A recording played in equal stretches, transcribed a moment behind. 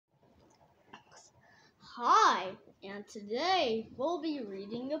Hi, and today we'll be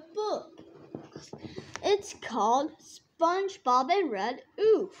reading a book. It's called SpongeBob and Red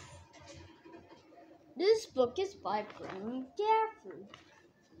Oof. This book is by Gaff-Random.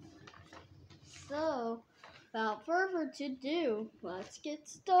 So, without further ado, let's get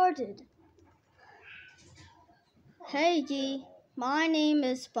started. Hey G, my name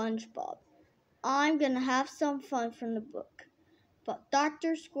is SpongeBob. I'm gonna have some fun from the book, but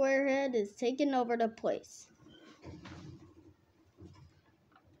Dr. Squarehead is taking over the place.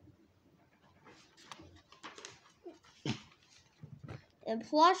 In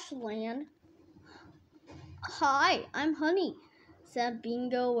Plushland, hi, I'm Honey, said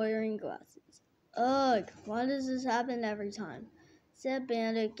Bingo wearing glasses. Ugh, why does this happen every time? Said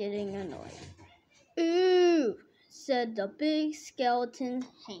Bandit getting annoyed. Ooh, said the big skeleton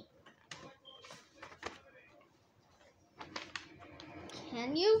Hank.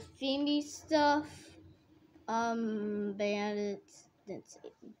 Can you feed me stuff? Bandit didn't say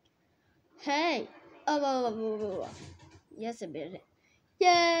anything. Hey, yes, it did.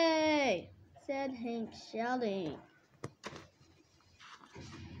 Yay, said Hank, shouting.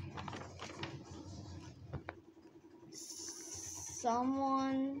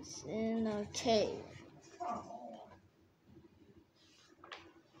 Someone's in a cave.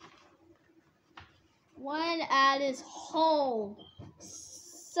 When at his home,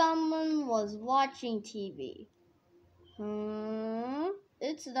 someone was watching TV.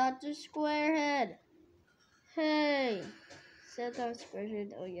 It's Dr. Squarehead. Hey, said Dr.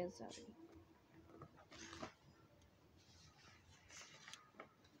 Squarehead. Oh, yes, sorry.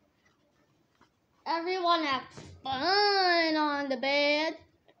 Everyone have fun on the bed.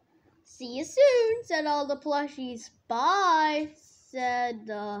 See you soon, said all the plushies. Bye, said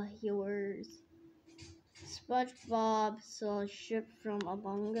the healers. SpongeBob saw a ship from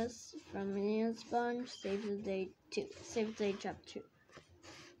Among Us from Minion Sponge. Save the day 2. Save the day chapter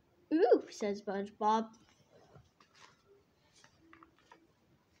 2. Ooh, said SpongeBob.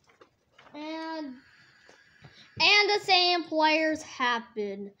 And the same players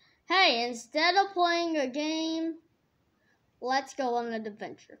happened. Hey, instead of playing a game, let's go on an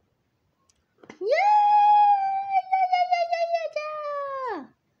adventure. Yeah!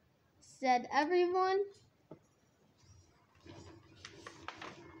 Said everyone.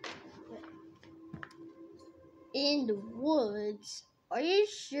 In the woods. Are you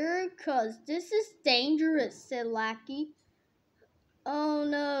sure? 'Cause this is dangerous, said Lackey. Oh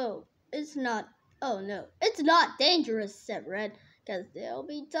no, it's not. Oh no, it's not dangerous, said Red. 'Cause there'll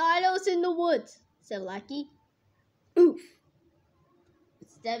be dinos in the woods, said Lackey. Oof,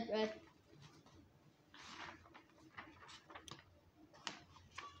 said Red.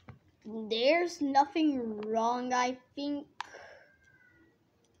 There's nothing wrong, I think,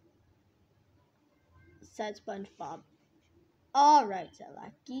 said SpongeBob. All right, said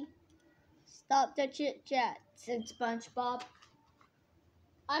Lackey. Stop the chit-chat, said SpongeBob.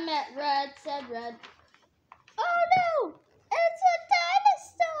 I met Red, said Red. Oh no, it's a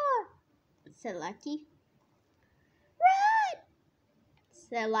dinosaur, said Lackey. Red,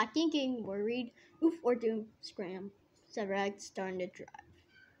 said Lackey, getting worried. Oof, or doom, scram, said Red, starting to drive.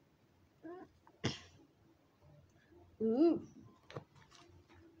 Ooh.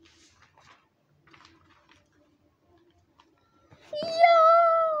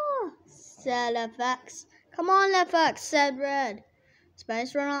 Yeah, said FX. Come on, FX, said Red.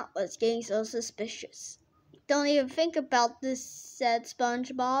 Spice Run was getting so suspicious. Don't even think about this, said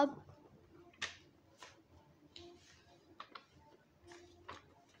SpongeBob.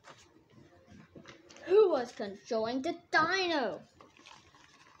 Who was controlling the dino?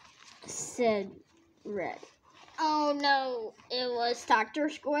 Said Red. Oh no, it was Dr.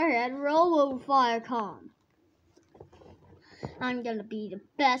 Squarehead Robo-Firecom. I'm gonna be the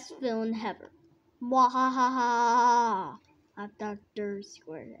best villain ever. Wahahaha, Dr.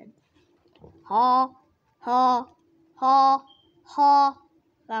 Squarehead. Ha, ha, ha, ha,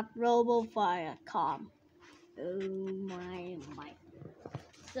 that Robo-Firecom. Oh my.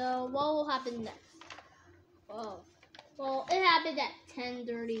 So what will happen next? Oh, well, it happened at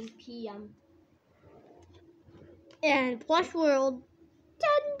 10:30 p.m. And Plush World,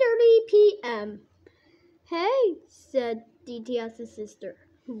 10:30 p.m. Hey, said DTS's sister.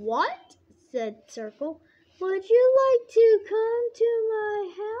 What? Said Circle. Would you like to come to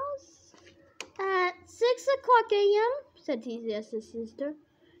my house? At 6 o'clock a.m., said DTS's sister.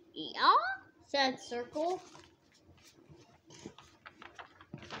 Yeah, said Circle.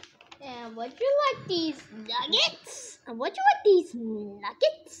 And would you like these nuggets? And would you like these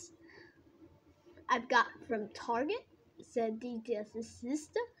nuggets I've got from Target? Said DTS's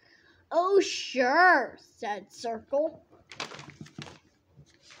sister. Oh, sure, said Circle.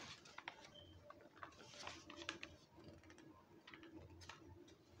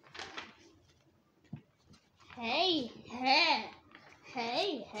 Hey,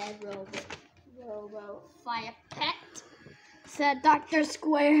 Robo Fire Pet, said Dr.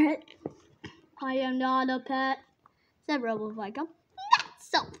 Squarehead. I am not a pet, said Robo Vico. Not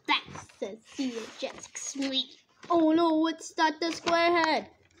so fast, said CHS Sweet. Oh no, it's Dr. Squarehead,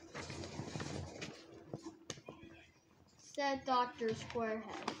 said Dr.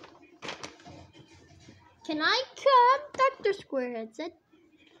 Squarehead. Can I come? Dr. Squarehead said.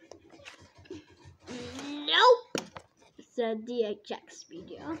 Nope, said DHX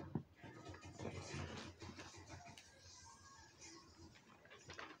Media.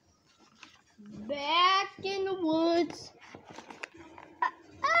 Back in the woods.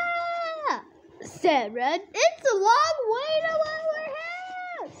 Said Red. It's a long way to our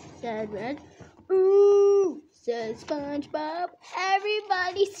house, said Red. Ooh, said SpongeBob.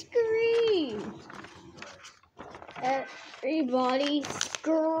 Everybody screamed. Everybody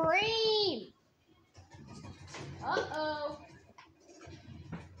screamed. Uh-oh.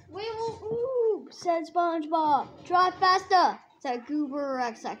 We will, ooh, said SpongeBob. Drive faster, said Goober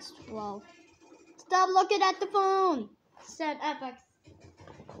XX12. Stop looking at the phone, said FX.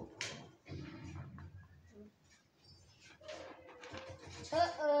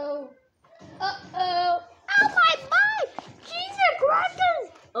 Uh-oh. Uh-oh. Oh, my! Cheese and crackers!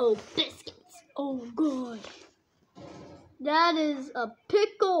 Oh, biscuits. Oh, God. That is a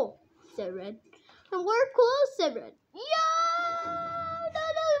pickle, said Red. And we're close, said Red. Yeah!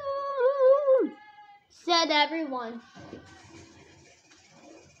 Said everyone.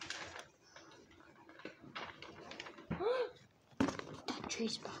 That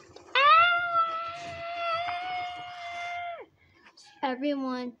tree's blocked.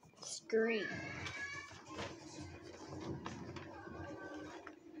 Everyone screamed.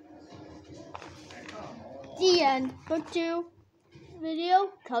 The end. Book 2 video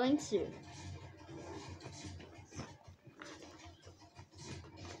coming soon.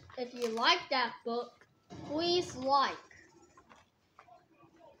 If you like that book, please like,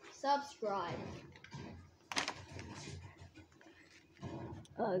 subscribe.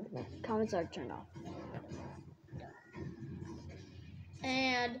 Comments are turned off.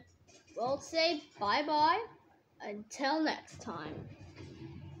 And we'll say bye-bye until next time.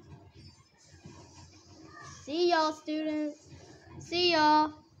 See y'all, students. See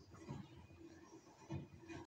y'all.